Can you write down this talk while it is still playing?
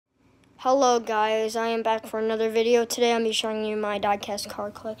Hello guys, I am back for another video. Today I'm be showing you my Diecast car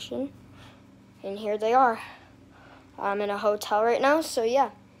collection. And here they are. I'm in a hotel right now, so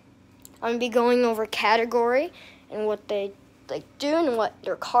yeah. I'm gonna be going over category and what they do and what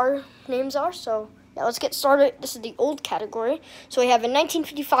their car names are. So yeah, let's get started. This is the old category. So we have a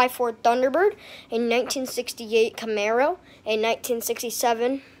 1955 Ford Thunderbird, a 1968 Camaro, a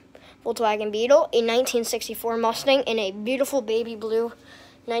 1967 Volkswagen Beetle, a 1964 Mustang, and a beautiful baby blue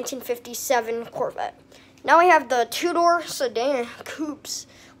 1957 Corvette. Now we have the two-door sedan coupes.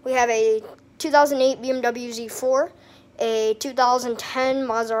 We have a 2008 BMW Z4, a 2010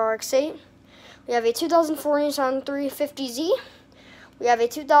 Mazda RX-8. We have a 2004 Nissan 350Z. We have a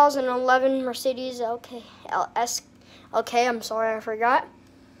 2011 Mercedes LK. I'm sorry, I forgot.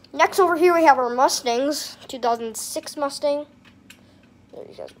 Next over here we have our Mustangs. 2006 Mustang. There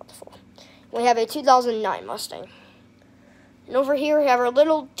you guys about to fall. We have a 2009 Mustang. And over here we have our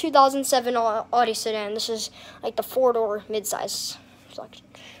little 2007 Audi sedan. This is like the four-door midsize selection.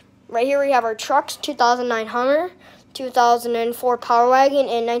 Right here we have our trucks, 2009 Hummer, 2004 Power Wagon,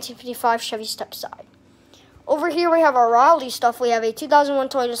 and 1955 Chevy Stepside. Over here we have our Raleigh stuff. We have a 2001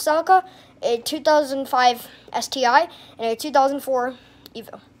 Toyota Celica, a 2005 STI, and a 2004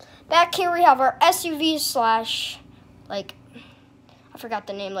 Evo. Back here we have our SUVs slash, I forgot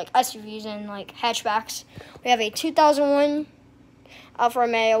the name, SUVs and hatchbacks. We have a 2001 Alfa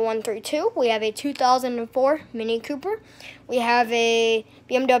Romeo 132. We have a 2004 Mini Cooper. We have a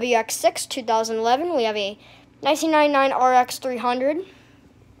BMW X6 2011. We have a 1999 RX 300.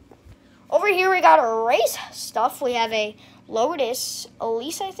 Over here we got our race stuff. We have a Lotus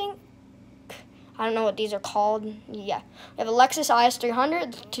Elise, I think. I don't know what these are called. Yeah. We have a Lexus IS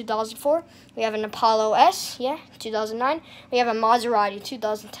 300 2004. We have an Apollo S, 2009. We have a Maserati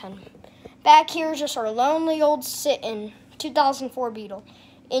 2010. Back here is just our lonely old sit-in 2004 Beetle.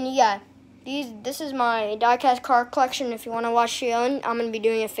 And yeah, this is my Diecast car collection. If you want to watch the own, I'm going to be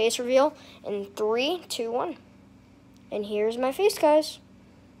doing a face reveal in 3, 2, 1. And here's my face, guys.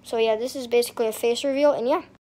 So yeah, this is basically a face reveal, and yeah.